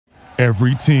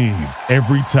Every team,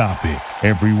 every topic,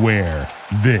 everywhere.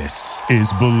 This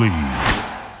is Believe.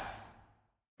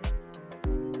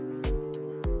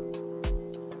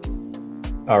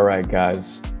 All right,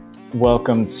 guys.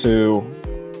 Welcome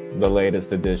to the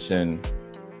latest edition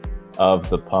of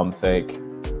the Pump Fake.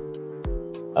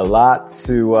 A lot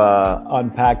to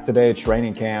unpack today.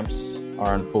 Training camps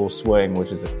are in full swing,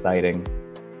 which is exciting.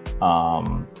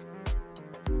 I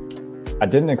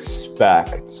didn't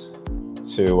expect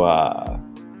to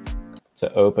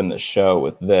open the show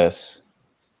with this,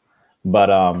 but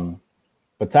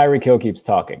Tyreek Hill keeps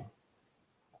talking,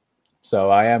 so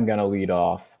I am going to lead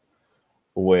off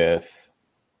with,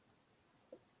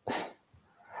 and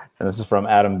this is from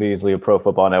Adam Beasley of Pro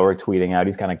Football Network tweeting out.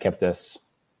 He's kind of kept this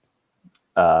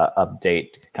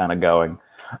update kind of going.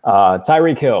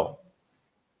 Tyreek Hill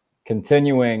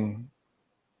continuing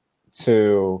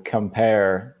to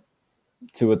compare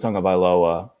Tua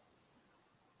Tagovailoa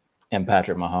and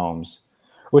Patrick Mahomes,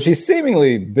 which he's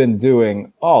seemingly been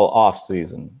doing all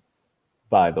offseason,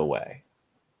 by the way.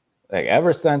 Like,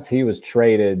 ever since he was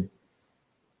traded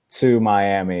to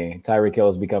Miami, Tyreek Hill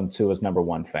has become Tua's number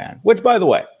one fan, which, by the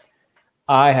way,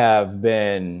 I have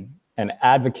been an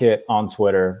advocate on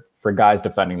Twitter for guys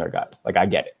defending their guys. Like, I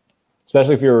get it.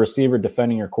 Especially if you're a receiver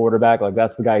defending your quarterback. Like,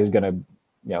 that's the guy who's going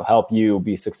to, help you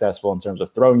be successful in terms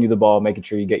of throwing you the ball, making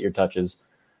sure you get your touches.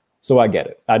 So I get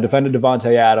it. I defended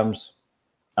Devontae Adams,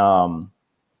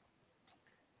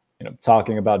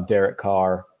 talking about Derek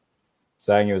Carr,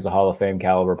 saying he was a Hall of Fame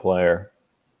caliber player.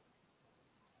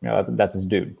 That's his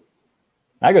dude.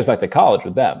 That goes back to college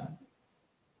with them.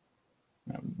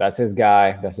 That's his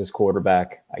guy. That's his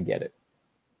quarterback. I get it.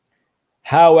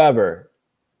 However,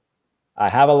 I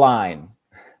have a line,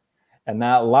 and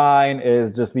that line is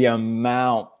just the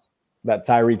amount that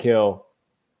Tyreek Hill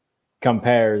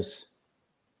compares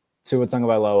Tua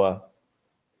Tagovailoa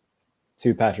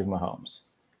to Patrick Mahomes.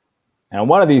 And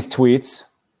one of these tweets,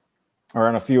 or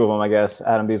in a few of them, I guess,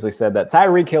 Adam Beasley said that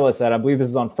Tyreek Hill has said, I believe this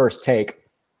is on First Take,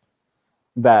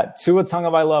 that Tua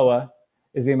Tagovailoa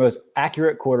is the most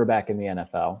accurate quarterback in the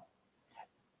NFL,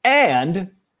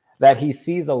 and that he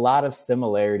sees a lot of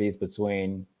similarities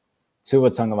between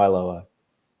Tua Tagovailoa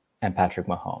and Patrick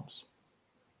Mahomes.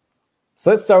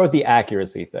 So let's start with the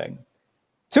accuracy thing.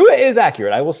 Tua is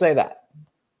accurate, I will say that.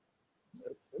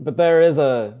 But there is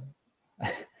a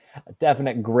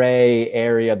definite gray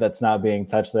area that's not being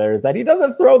touched there, is that he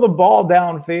doesn't throw the ball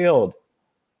downfield.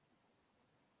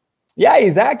 Yeah,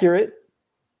 he's accurate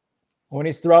when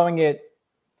he's throwing it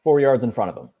 4 yards in front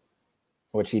of him,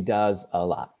 which he does a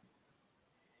lot.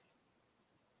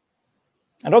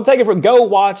 And don't take it for, go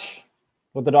watch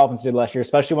what the Dolphins did last year,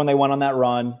 especially when they went on that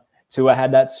run. Tua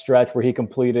had that stretch where he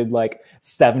completed like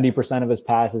 70% of his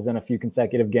passes in a few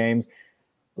consecutive games.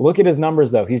 Look at his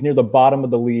numbers, though. He's near the bottom of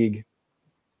the league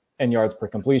in yards per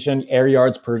completion, air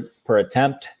yards per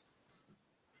attempt.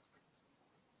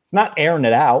 It's not airing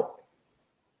it out.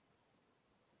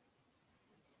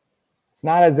 It's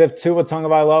not as if Tua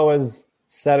Tagovailoa is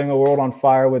setting the world on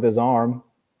fire with his arm.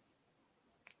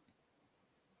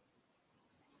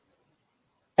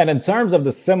 And in terms of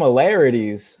the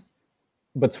similarities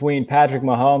between Patrick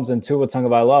Mahomes and Tua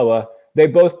Tagovailoa, they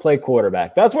both play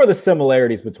quarterback. That's where the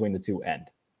similarities between the two end.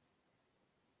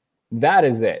 That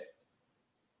is it.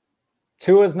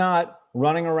 Tua's not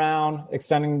running around,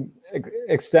 extending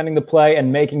the play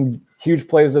and making huge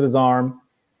plays with his arm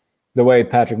the way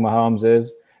Patrick Mahomes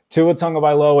is. Tua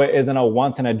Tagovailoa isn't a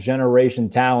once-in-a-generation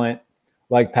talent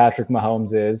like Patrick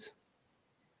Mahomes is.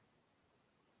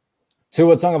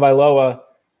 Tua Tagovailoa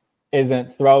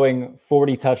isn't throwing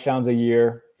 40 touchdowns a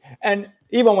year. And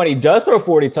even when he does throw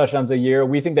 40 touchdowns a year,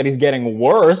 we think that he's getting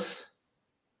worse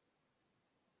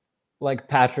like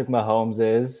Patrick Mahomes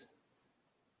is.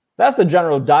 That's the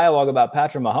general dialogue about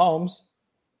Patrick Mahomes.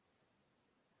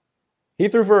 He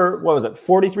threw for,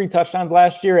 43 touchdowns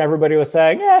last year. Everybody was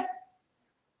saying, You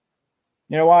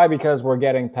know why? Because we're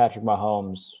getting Patrick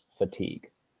Mahomes fatigue.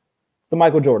 It's the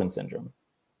Michael Jordan syndrome.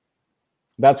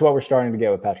 That's what we're starting to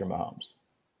get with Patrick Mahomes.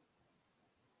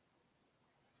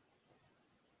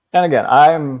 And again,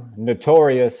 I'm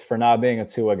notorious for not being a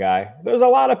Tua guy. There's a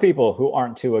lot of people who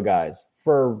aren't Tua guys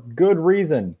for good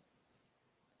reason.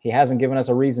 He hasn't given us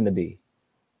a reason to be.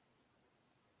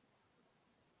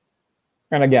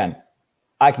 And again,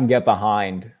 I can get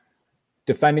behind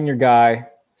defending your guy,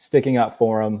 sticking up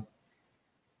for him.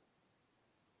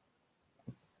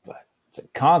 But to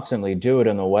constantly do it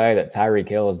in the way that Tyreek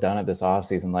Hill has done it this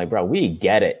offseason, like, bro, we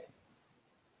get it.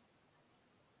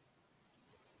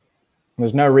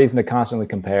 There's no reason to constantly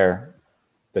compare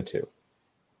the two.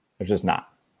 There's just not.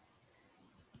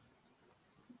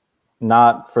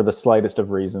 not for the slightest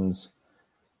of reasons.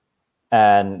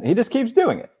 And he just keeps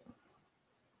doing it.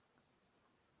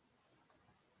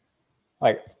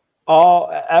 Like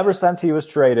ever since he was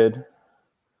traded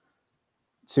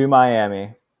to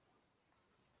Miami,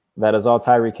 that is all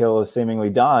Tyreek Hill has seemingly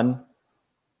done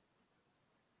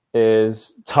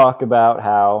is talk about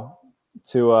how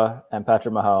Tua and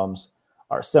Patrick Mahomes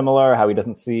are similar, how he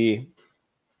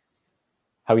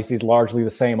sees largely the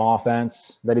same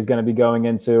offense that he's going to be going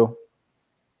into.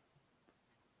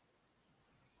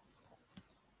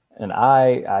 And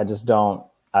I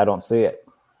don't see it.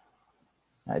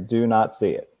 I do not see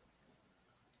it.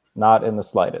 Not in the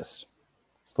slightest.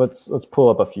 So let's pull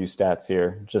up a few stats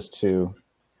here just to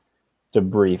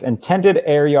debrief. Intended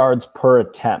air yards per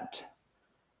attempt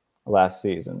last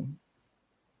season.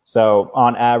 So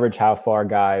on average, how far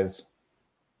guys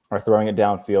are throwing it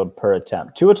downfield per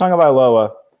attempt. Tua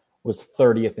Tagovailoa was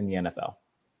 30th in the NFL.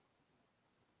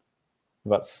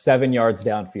 About 7 yards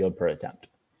downfield per attempt.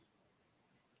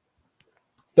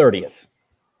 30th.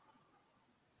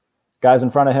 Guys in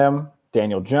front of him,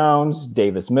 Daniel Jones,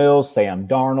 Davis Mills, Sam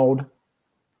Darnold.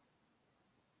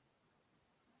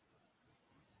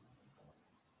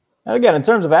 And again, in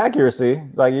terms of accuracy,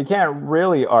 like you can't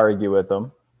really argue with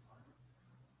him.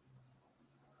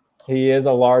 He is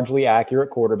a largely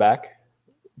accurate quarterback,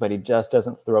 but he just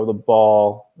doesn't throw the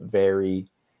ball very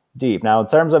deep. Now, in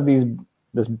terms of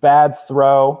this bad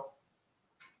throw,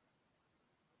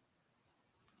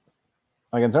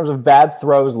 like in terms of bad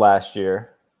throws last year,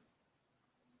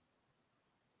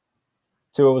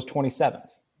 Tua was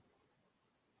 27th.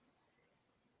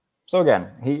 So again,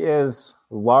 he is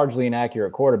largely an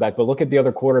accurate quarterback, but look at the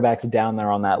other quarterbacks down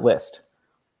there on that list.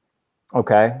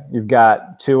 Okay, you've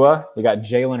got Tua, you got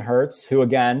Jalen Hurts, who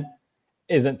again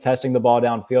isn't testing the ball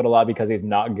downfield a lot because he's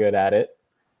not good at it.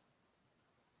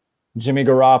 Jimmy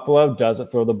Garoppolo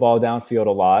doesn't throw the ball downfield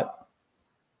a lot.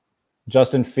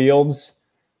 Justin Fields,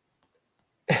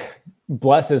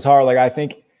 bless his heart, like I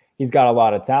think he's got a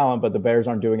lot of talent, but the Bears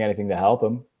aren't doing anything to help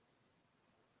him.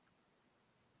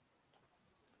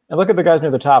 And look at the guys near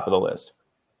the top of the list.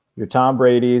 Your Tom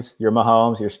Brady's, your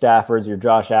Mahomes, your Staffords, your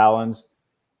Josh Allens,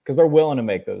 because they're willing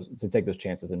to take those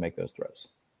chances and make those throws.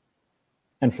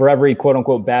 And for every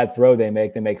quote-unquote bad throw they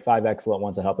make 5 excellent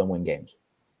ones that help them win games.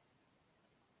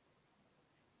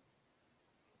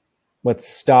 Let's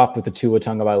stop with the Tua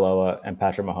Tagovailoa and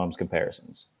Patrick Mahomes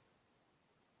comparisons.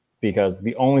 Because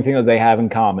the only thing that they have in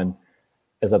common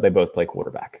is that they both play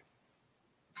quarterback.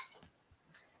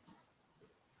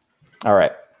 All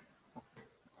right.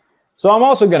 So I'm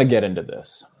also going to get into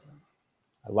this.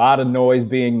 A lot of noise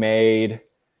being made.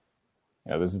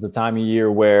 This is the time of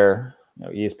year where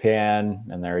ESPN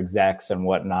and their execs and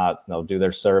whatnot, they'll do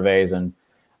their surveys and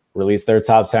release their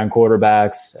top 10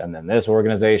 quarterbacks, and then this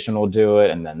organization will do it,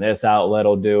 and then this outlet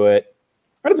will do it.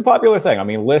 But it's a popular thing. I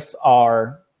mean, lists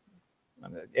are,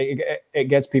 it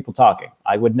gets people talking.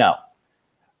 I would know.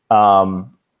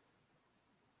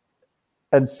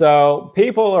 And so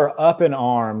people are up in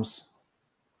arms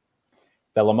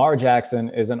that Lamar Jackson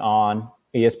isn't on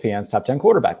ESPN's top 10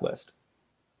 quarterback list.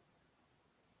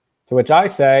 To which I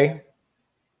say,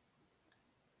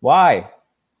 why?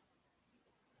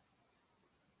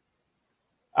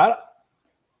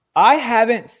 I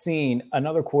haven't seen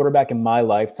another quarterback in my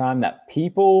lifetime that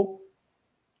people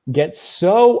get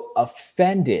so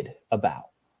offended about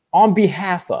on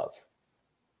behalf of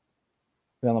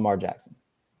than Lamar Jackson.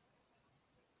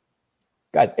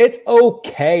 Guys, it's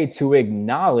okay to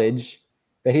acknowledge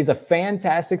that he's a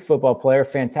fantastic football player,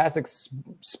 fantastic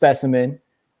specimen,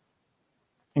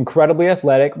 incredibly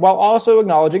athletic, while also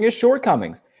acknowledging his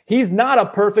shortcomings. He's not a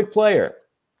perfect player,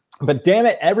 but damn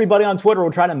it, everybody on Twitter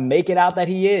will try to make it out that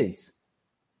he is.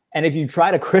 And if you try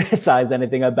to criticize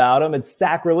anything about him, it's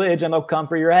sacrilege and they'll come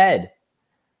for your head.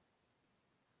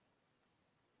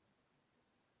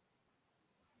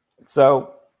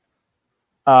 So,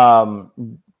 Darren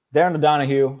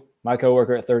O'Donohue, my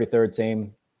coworker at 33rd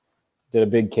Team, did a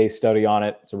big case study on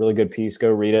it. It's a really good piece.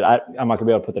 Go read it. I'm not going to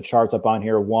be able to put the charts up on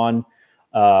here.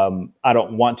 I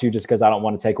don't want to, just because I don't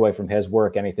want to take away from his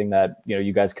work anything that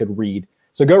you guys could read.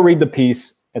 So go read the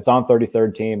piece. It's on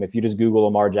 33rd Team. If you just Google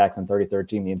Lamar Jackson 33rd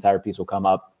Team, the entire piece will come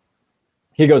up.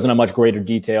 He goes in a much greater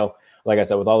detail. Like I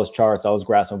said, with all his charts, all his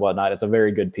graphs and whatnot, it's a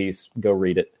very good piece. Go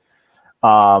read it.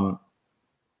 But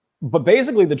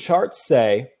basically, the charts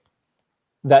say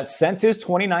that since his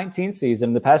 2019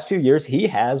 season, the past 2 years, he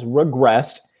has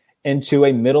regressed into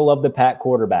a middle-of-the-pack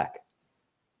quarterback,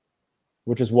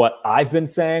 which is what I've been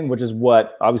saying, which is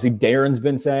what obviously Darren's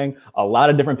been saying. A lot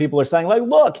of different people are saying, like,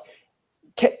 look,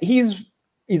 he's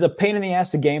He's a pain in the ass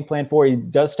to game plan for. He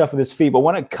does stuff with his feet. But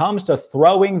when it comes to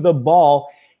throwing the ball,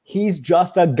 he's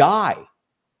just a guy.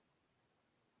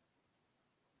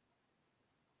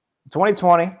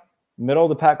 2020, middle of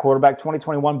the pack quarterback.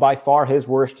 2021, by far his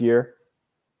worst year.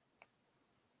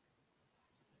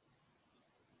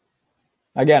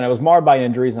 Again, it was marred by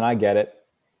injuries, and I get it.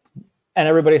 And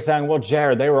everybody's saying, well,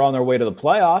 Jared, they were on their way to the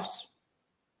playoffs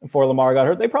before Lamar got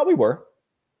hurt. They probably were.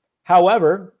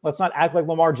 However, let's not act like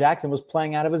Lamar Jackson was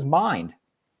playing out of his mind.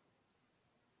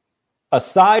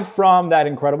 Aside from that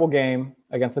incredible game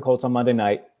against the Colts on Monday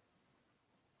night,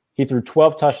 he threw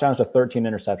 12 touchdowns to 13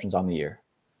 interceptions on the year.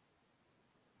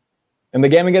 In the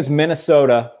game against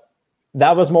Minnesota,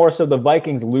 that was more so the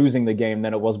Vikings losing the game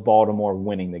than it was Baltimore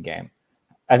winning the game.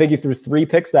 I think he threw 3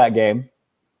 picks that game,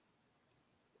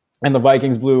 and the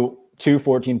Vikings blew 2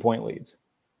 14-point leads.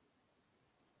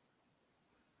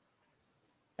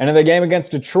 And in the game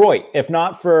against Detroit, if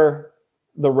not for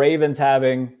the Ravens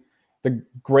having the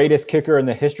greatest kicker in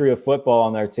the history of football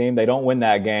on their team, they don't win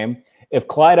that game. If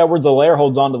Clyde Edwards-Helaire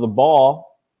holds onto the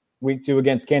ball week 2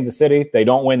 against Kansas City, they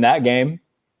don't win that game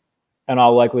in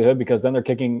all likelihood, because then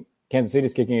Kansas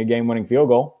City's kicking a game-winning field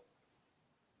goal.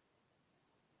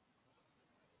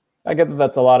 I get that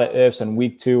that's a lot of ifs, and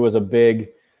week 2 was a big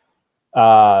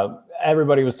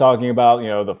everybody was talking about,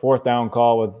 the 4th down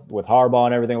call with Harbaugh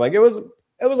and everything. Like, it was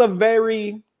a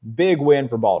very big win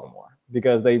for Baltimore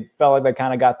because they felt like they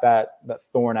kind of got that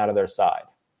thorn out of their side.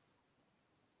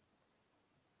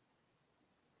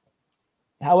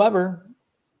 However,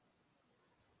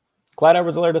 Clyde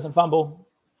Edwards-Helaire doesn't fumble,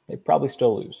 they probably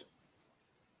still lose.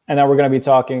 And then we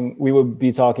would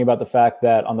be talking about the fact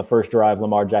that on the first drive,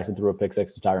 Lamar Jackson threw a pick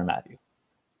 6 to Tyrann Mathieu.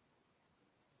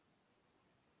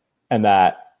 And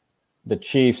that the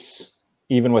Chiefs,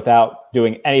 even without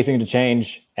doing anything to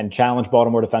change and challenge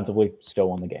Baltimore defensively, still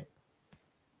won the game.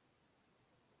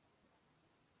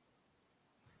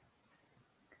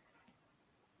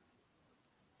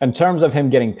 In terms of him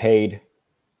getting paid,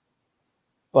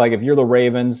 like if you're the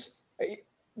Ravens,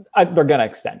 they're going to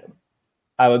extend him.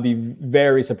 I would be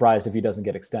very surprised if he doesn't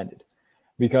get extended,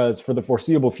 because for the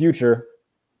foreseeable future,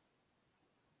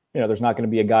 there's not going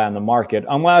to be a guy on the market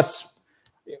unless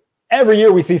every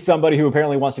year we see somebody who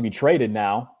apparently wants to be traded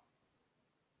now.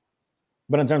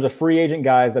 But in terms of free agent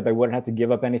guys that they wouldn't have to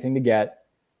give up anything to get,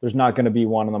 there's not going to be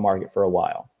one on the market for a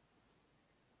while.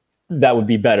 That would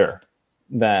be better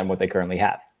than what they currently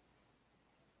have.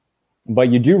 But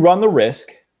you do run the risk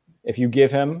if you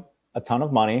give him a ton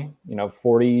of money,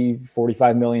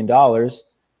 $40-45 million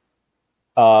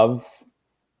of,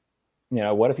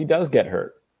 what if he does get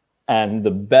hurt and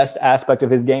the best aspect of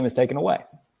his game is taken away?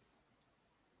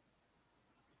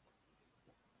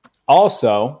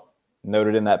 Also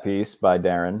noted in that piece by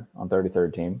Darren on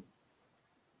 33rd Team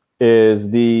is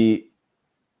the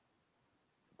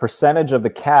percentage of the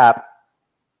cap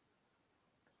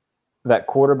that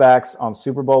quarterbacks on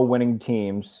Super Bowl winning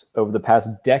teams over the past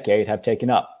decade have taken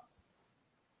up.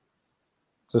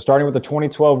 So starting with the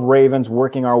 2012 Ravens,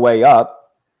 working our way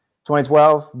up.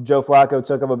 2012, Joe Flacco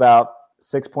took up about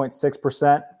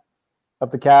 6.6%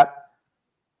 of the cap.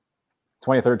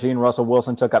 2013, Russell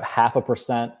Wilson took up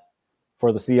 0.5%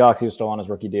 for the Seahawks. He was still on his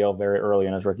rookie deal, very early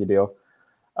in his rookie deal.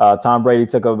 Tom Brady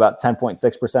took up about 10.6%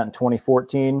 in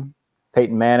 2014.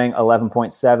 Peyton Manning,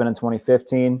 11.7% in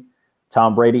 2015.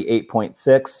 Tom Brady,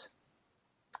 8.6%.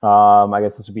 I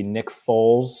guess this would be Nick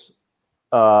Foles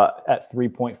at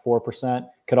 3.4%.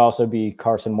 Could also be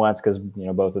Carson Wentz because,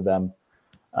 both of them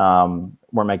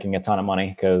were making a ton of money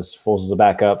because Foles is a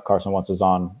backup. Carson Wentz is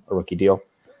on a rookie deal.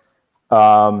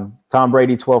 Tom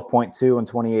Brady, 12.2% in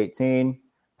 2018.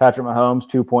 Patrick Mahomes,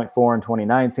 2.4% in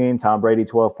 2019. Tom Brady,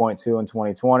 12.2% in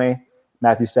 2020.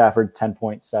 Matthew Stafford,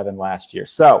 10.7% last year.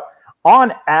 So,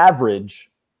 on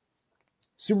average,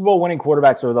 Super Bowl winning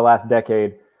quarterbacks over the last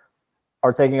decade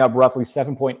are taking up roughly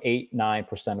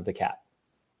 7.89% of the cap.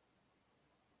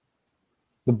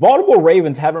 The Baltimore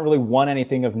Ravens haven't really won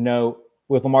anything of note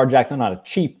with Lamar Jackson on a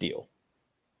cheap deal.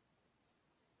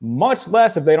 Much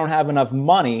less if they don't have enough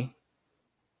money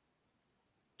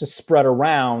to spread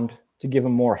around to give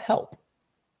him more help.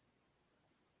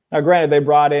 Now, granted, they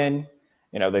brought in,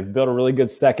 they've built a really good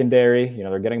secondary.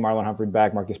 They're getting Marlon Humphrey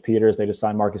back, Marcus Peters. They just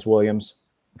signed Marcus Williams,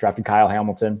 drafted Kyle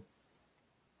Hamilton.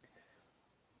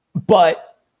 But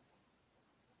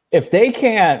if they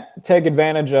can't take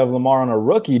advantage of Lamar on a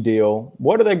rookie deal,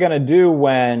 what are they going to do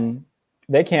when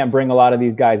they can't bring a lot of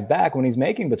these guys back when he's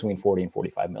making between $40 and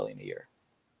 $45 million a year?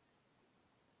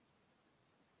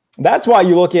 That's why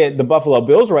you look at the Buffalo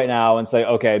Bills right now and say,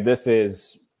 okay,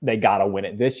 they got to win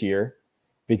it this year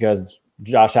because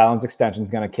Josh Allen's extension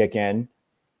is going to kick in.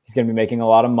 He's going to be making a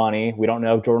lot of money. We don't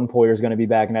know if Jordan Poyer is going to be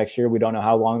back next year. We don't know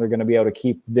how long they're going to be able to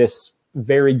keep this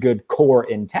very good core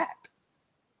intact.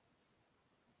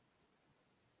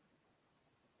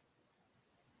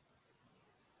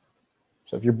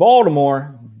 So if you're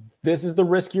Baltimore, this is the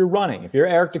risk you're running. If you're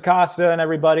Eric DeCosta and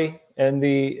everybody in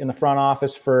the front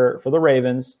office for the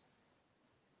Ravens,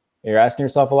 you're asking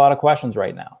yourself a lot of questions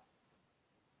right now.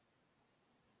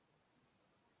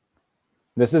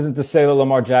 This isn't to say that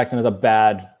Lamar Jackson is a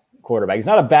bad quarterback. He's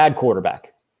not a bad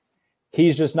quarterback.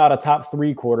 He's just not a top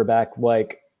 3 quarterback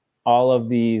like all of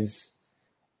these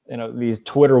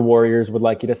Twitter warriors would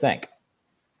like you to think.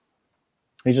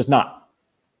 He's just not.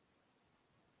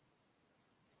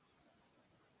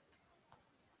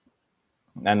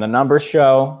 And the numbers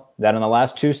show that in the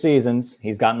last 2 seasons,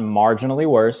 he's gotten marginally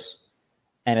worse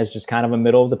and is just kind of a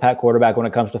middle-of-the-pack quarterback when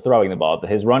it comes to throwing the ball.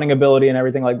 His running ability and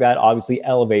everything like that obviously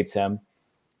elevates him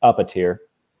up a tier.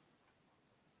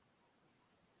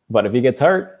 But if he gets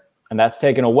hurt and that's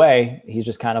taken away, he's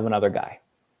just kind of another guy.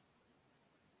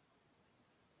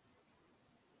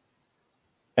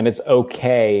 And it's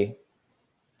okay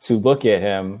to look at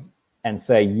him and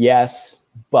say, yes,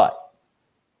 but.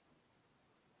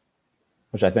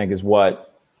 Which I think is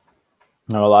what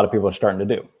a lot of people are starting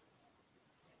to do.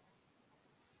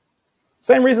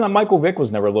 Same reason that Michael Vick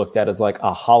was never looked at as like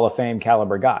a Hall of Fame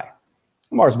caliber guy.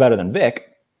 Lamar's better than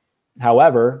Vick.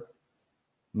 However,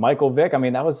 Michael Vick,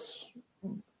 that was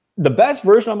the best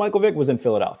version of Michael Vick was in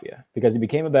Philadelphia because he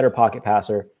became a better pocket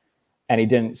passer and he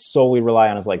didn't solely rely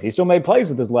on his legs. He still made plays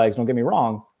with his legs, don't get me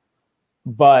wrong,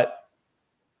 but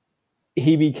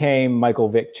he became Michael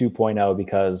Vick 2.0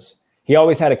 because he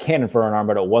always had a cannon for an arm,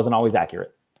 but it wasn't always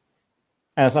accurate.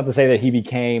 And it's not to say that he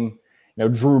became,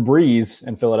 Drew Brees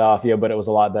in Philadelphia, but it was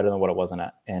a lot better than what it was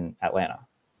in Atlanta.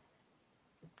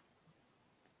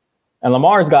 And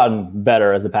Lamar's gotten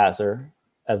better as a passer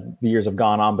as the years have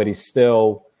gone on, but he's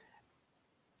still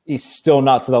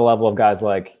not to the level of guys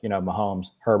like, Mahomes,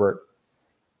 Herbert.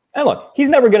 And look, he's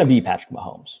never going to be Patrick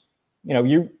Mahomes.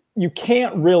 You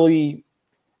can't really.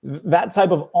 That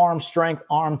type of arm strength,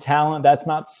 arm talent, that's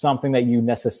not something that you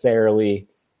necessarily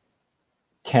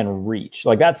can reach.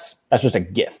 Like that's just a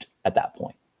gift at that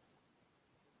point.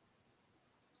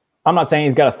 I'm not saying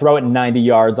he's got to throw it 90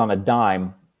 yards on a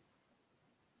dime.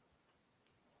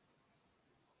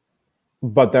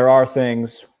 But there are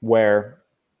things where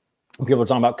people are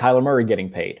talking about Kyler Murray getting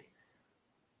paid.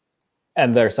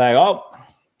 And they're saying,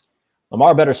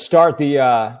 Lamar better start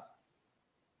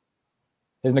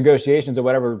his negotiations or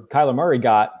whatever Kyler Murray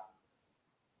got,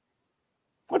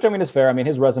 which is fair.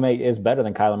 His resume is better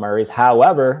than Kyler Murray's.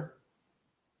 However,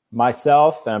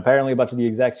 myself and apparently a bunch of the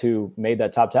execs who made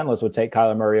that top 10 list would take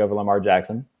Kyler Murray over Lamar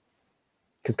Jackson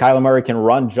because Kyler Murray can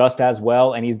run just as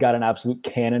well and he's got an absolute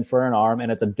cannon for an arm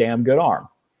and it's a damn good arm,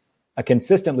 a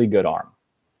consistently good arm.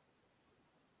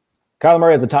 Kyler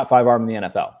Murray has a top 5 arm in the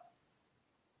NFL.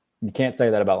 You can't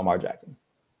say that about Lamar Jackson.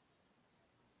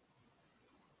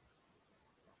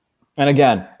 And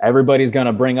again, everybody's going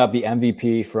to bring up the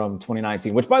MVP from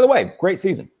 2019, which, by the way, great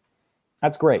season.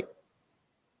 That's great.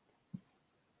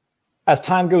 As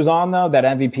time goes on, though, that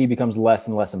MVP becomes less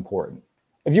and less important.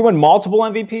 If you win multiple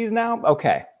MVPs now,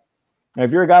 okay. And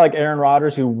if you're a guy like Aaron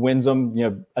Rodgers who wins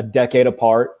them, a decade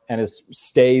apart and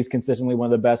stays consistently one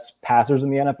of the best passers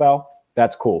in the NFL,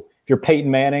 that's cool. If you're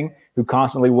Peyton Manning who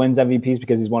constantly wins MVPs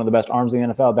because he's one of the best arms in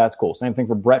the NFL, that's cool. Same thing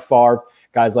for Brett Favre,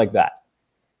 guys like that.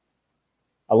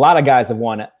 A lot of guys have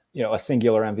won, a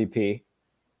singular MVP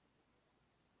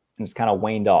and it's kind of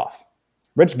waned off.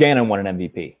 Rich Gannon won an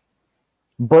MVP.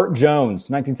 Burt Jones,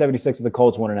 1976 of the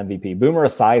Colts, won an MVP. Boomer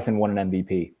Esiason won an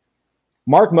MVP.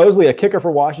 Mark Mosley, a kicker for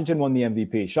Washington, won the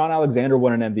MVP. Sean Alexander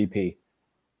won an MVP.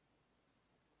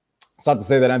 It's not to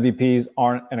say that MVPs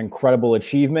aren't an incredible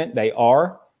achievement. They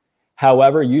are.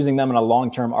 However, using them in a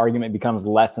long-term argument becomes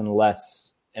less and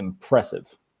less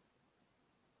impressive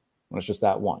when it's just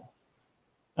that one.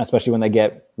 Especially when they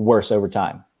get worse over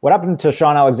time. What happened to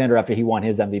Sean Alexander after he won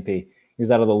his MVP? He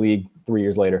was out of the league 3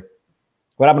 years later.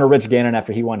 What happened to Rich Gannon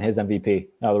after he won his MVP?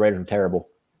 No, the Raiders were terrible.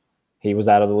 He was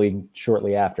out of the league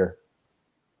shortly after.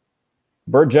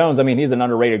 Burt Jones, he's an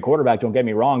underrated quarterback, don't get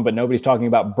me wrong, but nobody's talking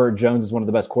about Burt Jones as one of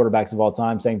the best quarterbacks of all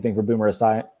time. Same thing for Boomer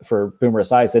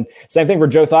Esiason. Same thing for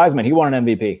Joe Theismann. He won an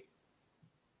MVP.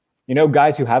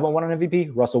 Guys who haven't won an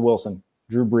MVP? Russell Wilson,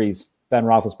 Drew Brees, Ben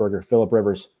Roethlisberger, Phillip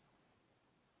Rivers.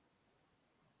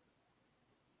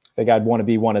 I think I'd want to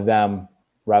be one of them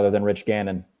rather than Rich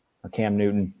Gannon or Cam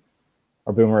Newton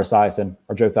or Boomer Esiason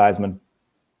or Joe Theismann.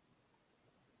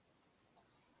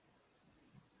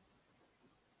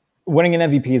 Winning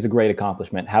an MVP is a great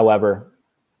accomplishment. However,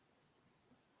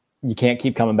 you can't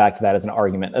keep coming back to that as an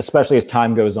argument, especially as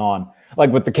time goes on.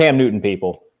 Like with the Cam Newton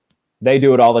people, they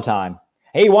do it all the time.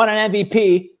 Hey, he won an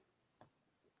MVP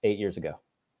 8 years ago,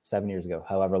 7 years ago,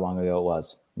 however long ago it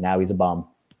was. Now he's a bum.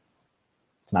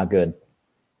 It's not good.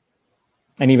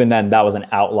 And even then, that was an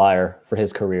outlier for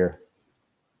his career.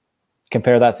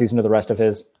 Compare that season to the rest of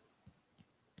his.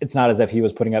 It's not as if he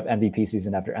was putting up MVP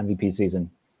season after MVP season.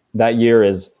 That year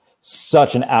is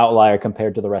such an outlier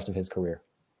compared to the rest of his career.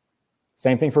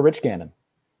 Same thing for Rich Gannon.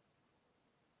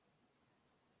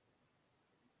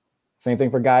 Same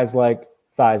thing for guys like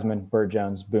Theismann, Burt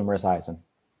Jones, Boomer Esiason.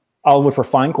 All of which were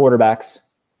fine quarterbacks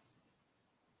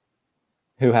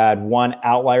who had one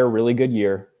outlier really good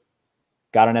year,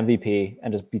 got an MVP,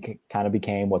 and just kind of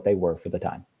became what they were for the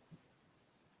time.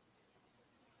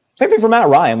 Same thing for Matt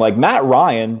Ryan. Like Matt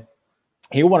Ryan,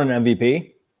 he won an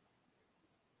MVP.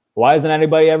 Why doesn't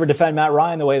anybody ever defend Matt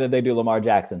Ryan the way that they do Lamar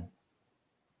Jackson?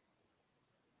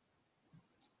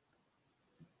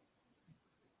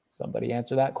 Somebody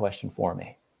answer that question for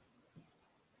me.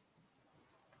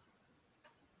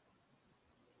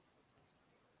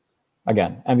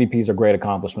 Again, MVPs are great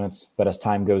accomplishments, but as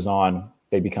time goes on,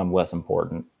 they become less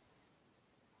important.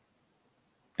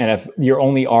 And if your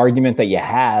only argument that you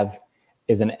have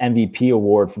is an MVP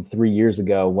award from 3 years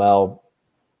ago, well,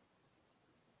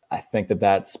 I think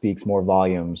that speaks more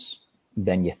volumes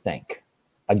than you think.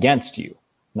 Against you,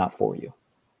 not for you.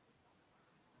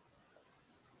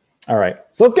 All right,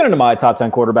 so let's get into my top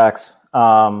 10 quarterbacks.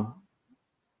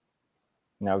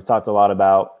 We talked a lot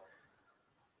about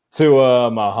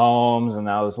Tua, Mahomes, and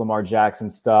now this Lamar Jackson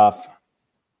stuff.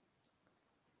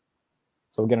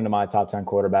 So we'll get into my top 10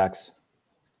 quarterbacks.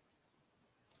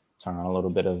 Turn on a little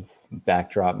bit of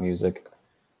backdrop music.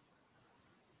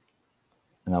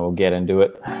 And then we'll get into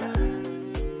it.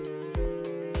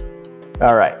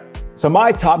 All right. So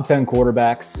my top 10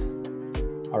 quarterbacks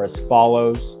are as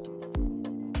follows.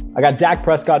 I got Dak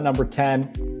Prescott, number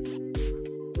 10.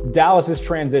 Dallas has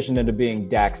transitioned into being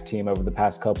Dak's team over the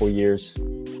past couple years.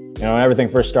 When everything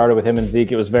first started with him and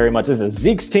Zeke, it was very much, this is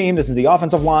Zeke's team. This is the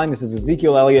offensive line. This is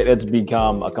Ezekiel Elliott. It's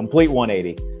become a complete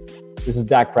 180. This is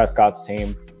Dak Prescott's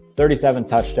team. 37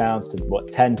 touchdowns to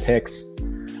 10 picks.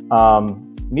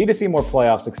 Need to see more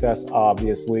playoff success,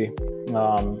 obviously.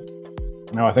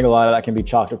 I think a lot of that can be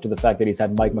chalked up to the fact that he's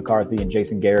had Mike McCarthy and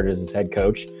Jason Garrett as his head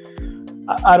coach.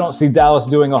 I don't see Dallas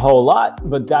doing a whole lot,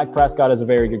 but Dak Prescott is a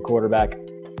very good quarterback.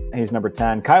 He's number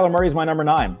 10. Kyler Murray is my number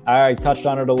 9. I touched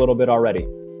on it a little bit already.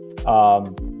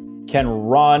 Can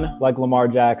run like Lamar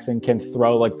Jackson, can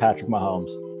throw like Patrick Mahomes.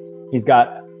 He's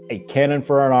got a cannon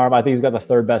for an arm. I think he's got the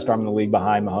third best arm in the league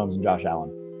behind Mahomes and Josh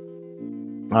Allen.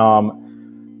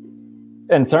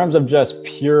 In terms of just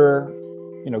pure,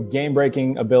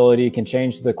 game-breaking ability, can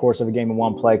change the course of a game in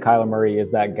one play. Kyler Murray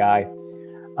is that guy.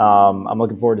 I'm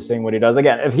looking forward to seeing what he does.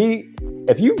 Again, if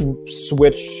you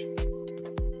switched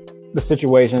the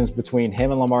situations between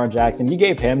him and Lamar Jackson, you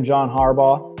gave him John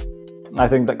Harbaugh, I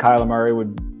think that Kyler Murray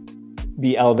would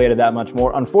be elevated that much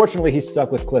more. Unfortunately, he's stuck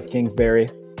with Cliff Kingsbury,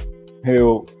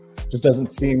 who just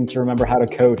doesn't seem to remember how to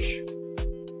coach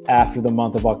after the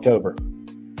month of October.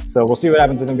 So we'll see what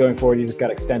happens with him going forward. He just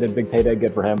got extended. Big payday.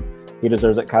 Good for him. He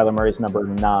deserves it. Kyler Murray's number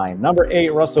 9. Number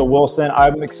 8, Russell Wilson.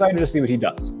 I'm excited to see what he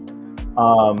does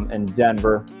in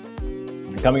Denver.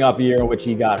 Coming off a year in which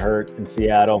he got hurt in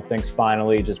Seattle, things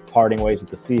finally just parting ways with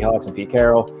the Seahawks and Pete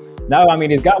Carroll. Now,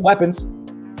 he's got weapons.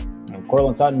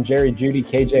 Courtland Sutton, Jerry Jeudy,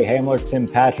 KJ Hamler, Tim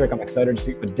Patrick. I'm excited to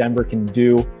see what Denver can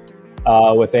do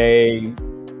with a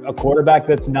quarterback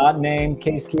that's not named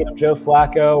Case Keenum, Joe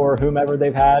Flacco, or whomever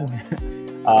they've had.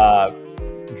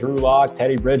 Drew Lock,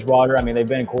 Teddy Bridgewater. They've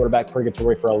been in quarterback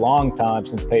purgatory for a long time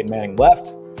since Peyton Manning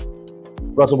left.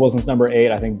 Russell Wilson's number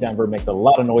 8. I think Denver makes a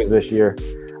lot of noise this year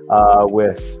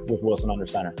with Wilson under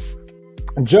center.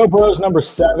 Joe Burrow's number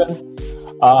 7.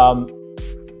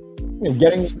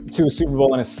 Getting to a Super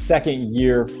Bowl in his second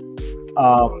year.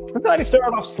 Cincinnati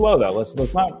started off slow, though.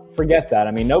 Let's not forget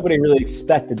that. Nobody really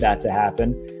expected that to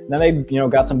happen. And then they,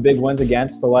 got some big wins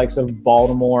against the likes of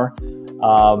Baltimore.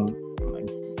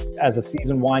 As the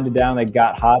season winded down, they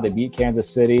got hot. They beat Kansas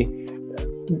City.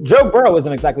 Joe Burrow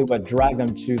isn't exactly what dragged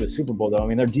them to the Super Bowl, though.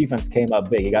 Their defense came up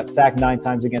big. He got sacked 9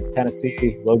 times against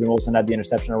Tennessee. Logan Wilson had the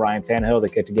interception of Ryan Tannehill. They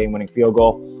kicked a game-winning field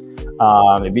goal.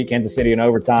 They beat Kansas City in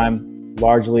overtime.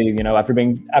 Largely, after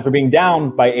being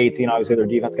down by 18, obviously their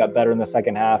defense got better in the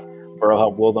second half. Burrow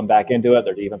helped will them back into it.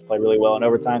 Their defense played really well in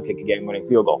overtime, kicked a game-winning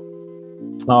field goal.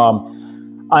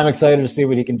 I'm excited to see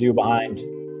what he can do behind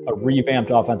a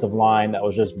revamped offensive line that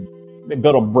was just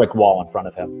built a brick wall in front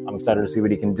of him. I'm excited to see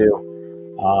what he can do.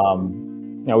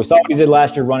 We saw what he did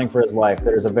last year running for his life.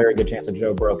 There's a very good chance that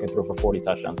Joe Burrow can throw for 40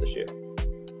 touchdowns this year.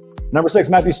 Number 6,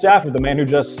 Matthew Stafford, the man who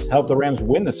just helped the Rams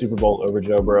win the Super Bowl over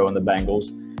Joe Burrow and the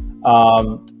Bengals.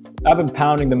 I've been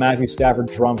pounding the Matthew Stafford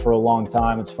drum for a long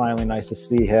time. It's finally nice to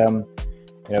see him,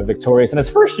 victorious. And his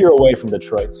first year away from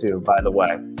Detroit, too, by the way.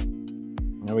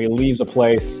 He leaves a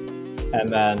place, and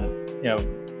then,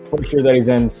 first year that he's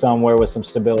in somewhere with some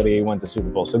stability, he went to Super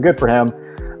Bowl. So good for him.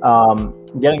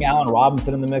 Getting Allen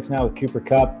Robinson in the mix now with Cooper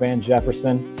Kupp, Van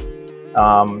Jefferson.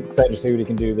 Excited to see what he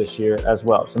can do this year as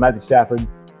well. So Matthew Stafford,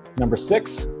 number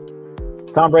 6.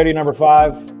 Tom Brady, number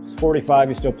 5. He's 45.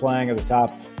 He's still playing at the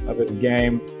top of his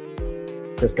game.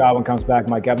 Chris Godwin comes back.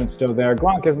 Mike Evans still there.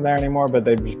 Gronk isn't there anymore, but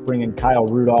they just bring in Kyle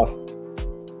Rudolph,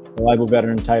 reliable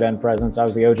veteran tight end presence.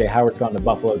 Obviously, O.J. Howard's gone to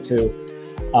Buffalo too.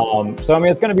 It's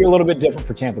going to be a little bit different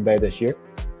for Tampa Bay this year.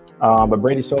 But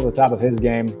Brady's still at the top of his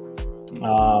game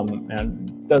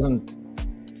and doesn't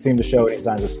seem to show any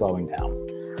signs of slowing down.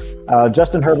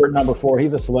 Justin Herbert, number 4,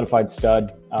 he's a solidified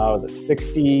stud. Was it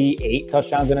 68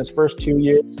 touchdowns in his first 2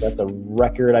 years? That's a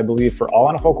record, I believe, for all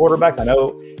NFL quarterbacks. I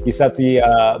know he set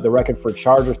the record for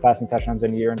Chargers passing touchdowns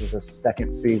in a year in just his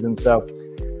second season. So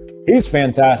he's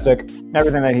fantastic.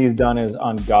 Everything that he's done is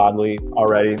ungodly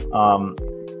already.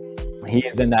 He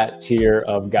is in that tier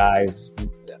of guys.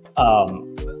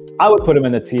 I would put him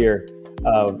in the tier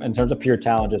of, in terms of pure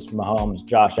talent, just Mahomes,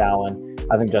 Josh Allen.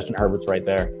 I think Justin Herbert's right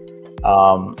there.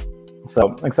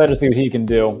 So excited to see what he can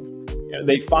do.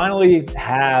 They finally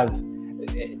have.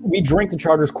 We drink the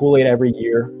Chargers Kool-Aid every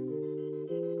year,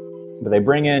 but they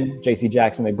bring in J.C.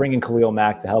 Jackson, they bring in Khalil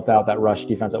Mack to help out that rush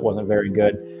defense that wasn't very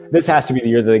good. This has to be the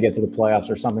year that they get to the playoffs,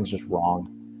 or something's just wrong.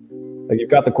 Like,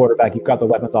 you've got the quarterback, you've got the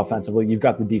weapons offensively, you've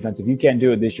got the defense. If you can't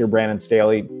do it this year, Brandon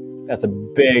Staley, that's a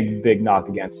big, big knock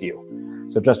against you.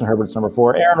 So Justin Herbert's number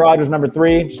 4. Aaron Rodgers, number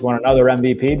 3, just won another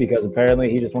MVP because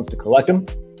apparently he just wants to collect them.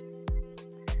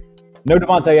 No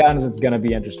Devontae Adams. It's going to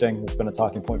be interesting. It's been a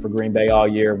talking point for Green Bay all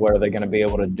year. What are they going to be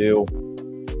able to do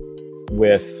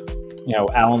with,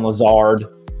 Allen Lazard,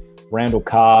 Randall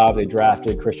Cobb? They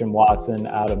drafted Christian Watson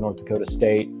out of North Dakota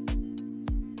State.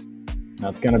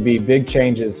 It's going to be big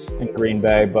changes in Green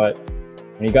Bay, but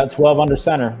when you got 12 under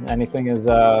center, anything's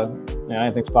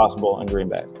possible in Green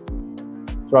Bay.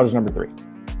 So Rodgers, number 3.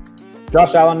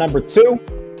 Josh Allen, number 2.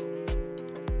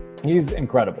 He's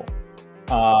incredible.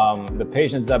 The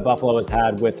patience that Buffalo has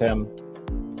had with him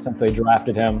since they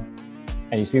drafted him,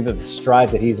 and you see that the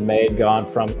strides that he's made, gone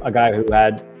from a guy who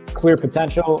had clear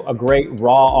potential, a great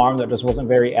raw arm that just wasn't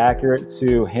very accurate,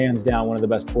 to hands down one of the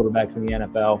best quarterbacks in the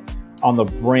NFL, on the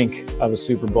brink of a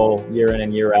Super Bowl year in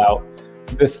and year out.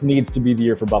 This needs to be the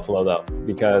year for Buffalo, though,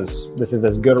 because this is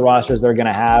as good a roster as they're going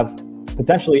to have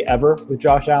potentially ever with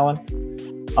Josh Allen.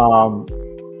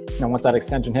 And once that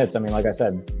extension hits, like I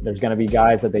said, there's going to be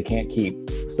guys that they can't keep.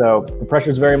 So the pressure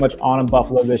is very much on in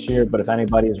Buffalo this year, but if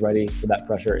anybody is ready for that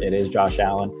pressure, it is Josh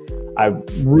Allen. I'm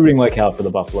rooting like hell for the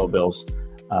Buffalo Bills.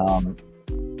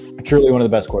 Truly one of the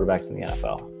best quarterbacks in the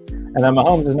NFL. And then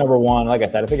Mahomes is number 1. Like I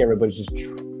said, I think everybody's just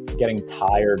getting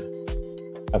tired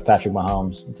of Patrick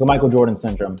Mahomes. It's the Michael Jordan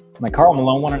syndrome. Like, Karl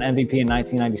Malone won an MVP in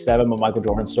 1997, but Michael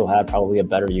Jordan still had probably a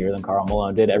better year than Karl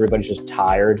Malone did. Everybody's just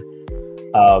tired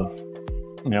of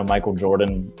Michael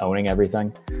Jordan owning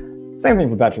everything. Same thing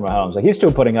for Patrick Mahomes. Like, he's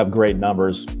still putting up great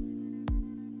numbers,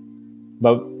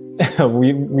 but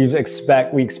we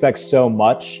expect so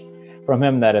much from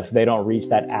him that if they don't reach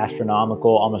that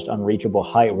astronomical, almost unreachable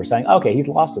height, we're saying, okay, he's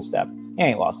lost a step. He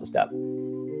ain't lost a step.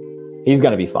 He's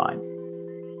going to be fine.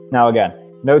 Now, again,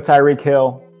 no Tyreek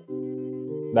Hill.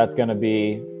 That's going to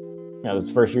be,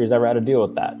 this first year he's ever had to deal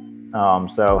with that.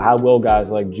 So how will guys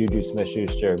like Juju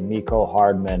Smith-Schuster, Mecole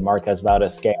Hardman, Marquez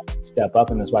Valdez-Scantling step up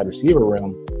in this wide receiver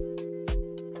room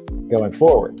going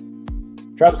forward?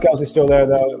 Travis Kelce's still there,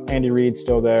 though. Andy Reid's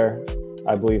still there.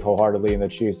 I believe wholeheartedly in the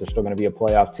Chiefs. They're still going to be a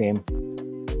playoff team.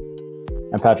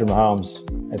 And Patrick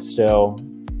Mahomes is still,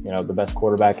 the best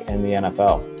quarterback in the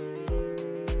NFL.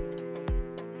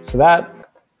 So that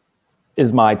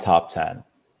is my top 10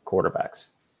 quarterbacks.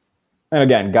 And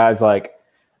again, guys like,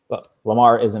 look,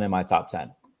 Lamar isn't in my top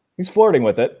 10. He's flirting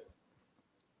with it.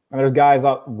 And there's guys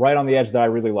right on the edge that I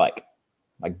really like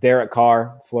Derek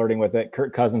Carr flirting with it.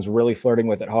 Kirk Cousins really flirting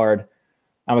with it hard.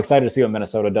 I'm excited to see what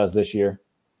Minnesota does this year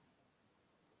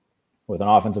with an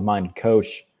offensive-minded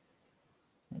coach.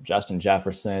 Justin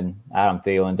Jefferson, Adam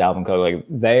Thielen, Dalvin Cook. Like,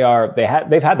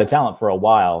 they've had the talent for a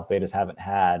while. They just haven't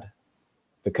had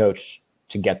the coach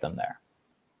to get them there.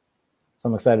 So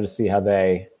I'm excited to see how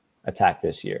they attack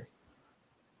this year.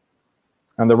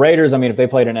 And the Raiders, if they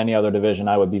played in any other division,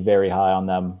 I would be very high on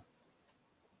them.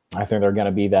 I think they're going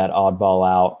to be that oddball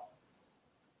out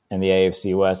in the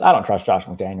AFC West. I don't trust Josh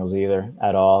McDaniels either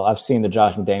at all. I've seen the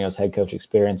Josh McDaniels head coach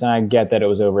experience, and I get that it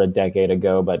was over a decade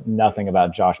ago, but nothing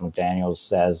about Josh McDaniels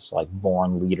says like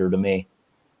born leader to me.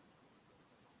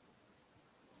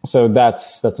 So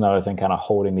that's another thing kind of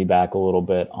holding me back a little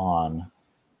bit on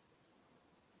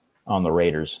the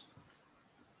Raiders.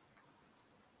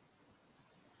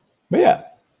 But yeah,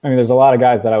 I mean, there's a lot of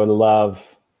guys that I would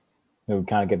love who would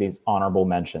kind of get these honorable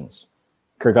mentions.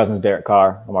 Kirk Cousins, Derek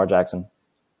Carr, Lamar Jackson.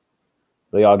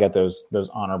 They all get those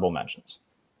honorable mentions.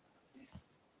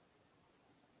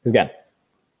 Again,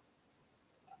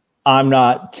 I'm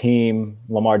not team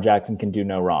Lamar Jackson can do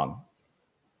no wrong.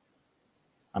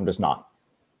 I'm just not.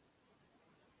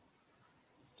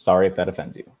 Sorry if that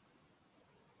offends you.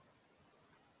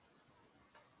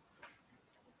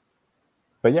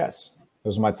 But yes,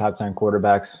 those are my top 10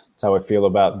 quarterbacks. That's how I feel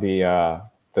about the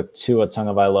Tua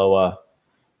Tagovailoa,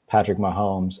 Patrick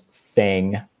Mahomes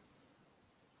thing.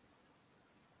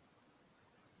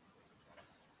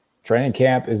 Training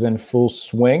camp is in full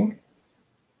swing.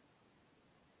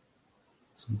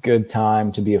 It's a good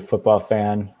time to be a football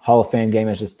fan. Hall of Fame game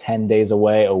is just 10 days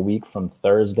away, a week from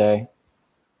Thursday,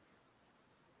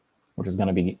 which is going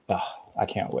to be, I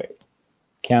can't wait.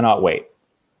 Cannot wait.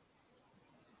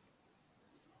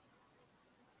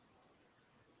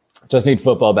 Just need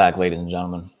football back, ladies and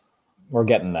gentlemen. We're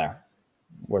getting there.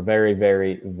 We're very,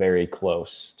 very, very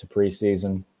close to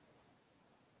preseason.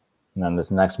 And then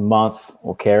this next month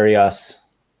will carry us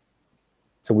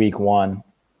to week 1,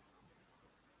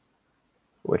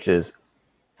 which is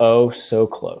so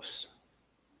close.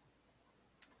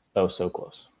 Oh, so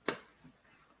close.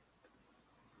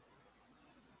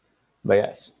 But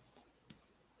yes,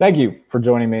 thank you for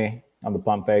joining me on the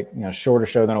Pump Fake. Shorter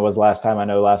show than it was last time. I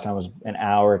know last time was an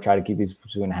hour. Try to keep these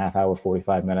between a half hour,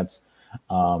 45 minutes.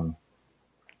 Our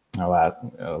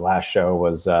last show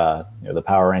was the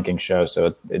power ranking show,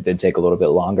 so it did take a little bit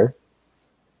longer.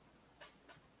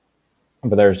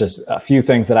 But there's just a few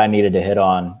things that I needed to hit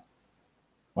on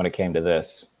when it came to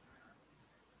this.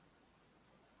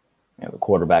 The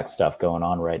quarterback stuff going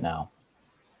on right now.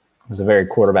 It was a very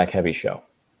quarterback-heavy show.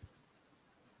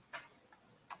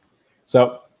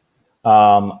 So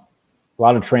a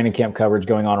lot of training camp coverage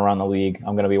going on around the league.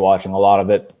 I'm going to be watching a lot of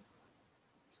it.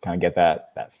 Just kind of get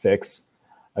that fix.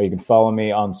 You can follow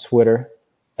me on Twitter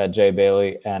at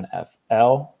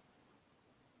JBaileyNFL,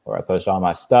 where I post all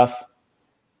my stuff.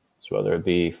 So whether it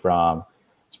be from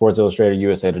Sports Illustrated,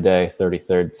 USA Today,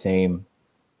 33rd Team,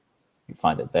 you can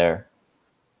find it there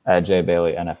at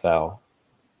JBaileyNFL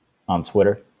on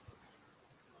Twitter.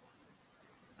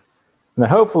 And then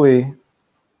hopefully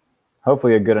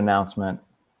a good announcement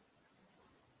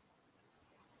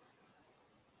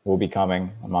will be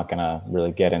coming. I'm not going to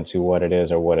really get into what it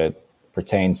is or what it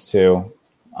pertains to.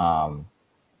 But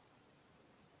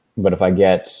if I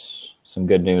get some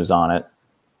good news on it,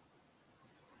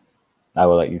 I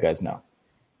will let you guys know.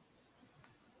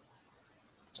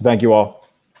 So thank you all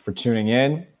for tuning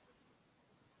in.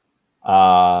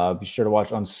 Be sure to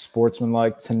watch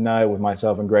Unsportsmanlike tonight with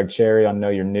myself and Greg Cherry on Know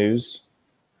Your News.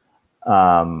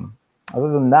 Other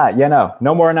than that,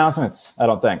 no more announcements, I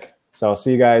don't think. So I'll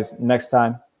see you guys next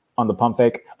time on the Pump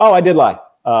Fake. Oh, I did lie.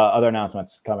 Other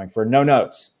announcements coming for No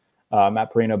Notes.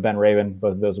 Matt Perino, Ben Raven,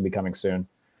 both of those will be coming soon.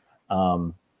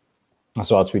 So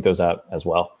I'll tweet those out as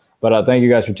well. But thank you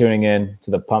guys for tuning in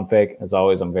to the Pump Fake. As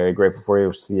always, I'm very grateful for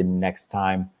you. See you next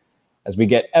time as we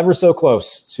get ever so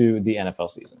close to the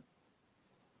NFL season.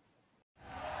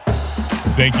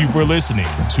 Thank you for listening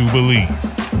to Believe.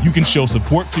 You can show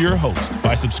support to your host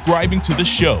by subscribing to the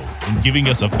show and giving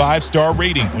us a 5-star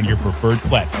rating on your preferred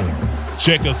platform.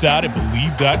 Check us out at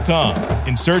Believe.com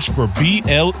and search for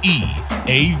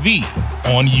BLEAV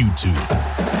on YouTube.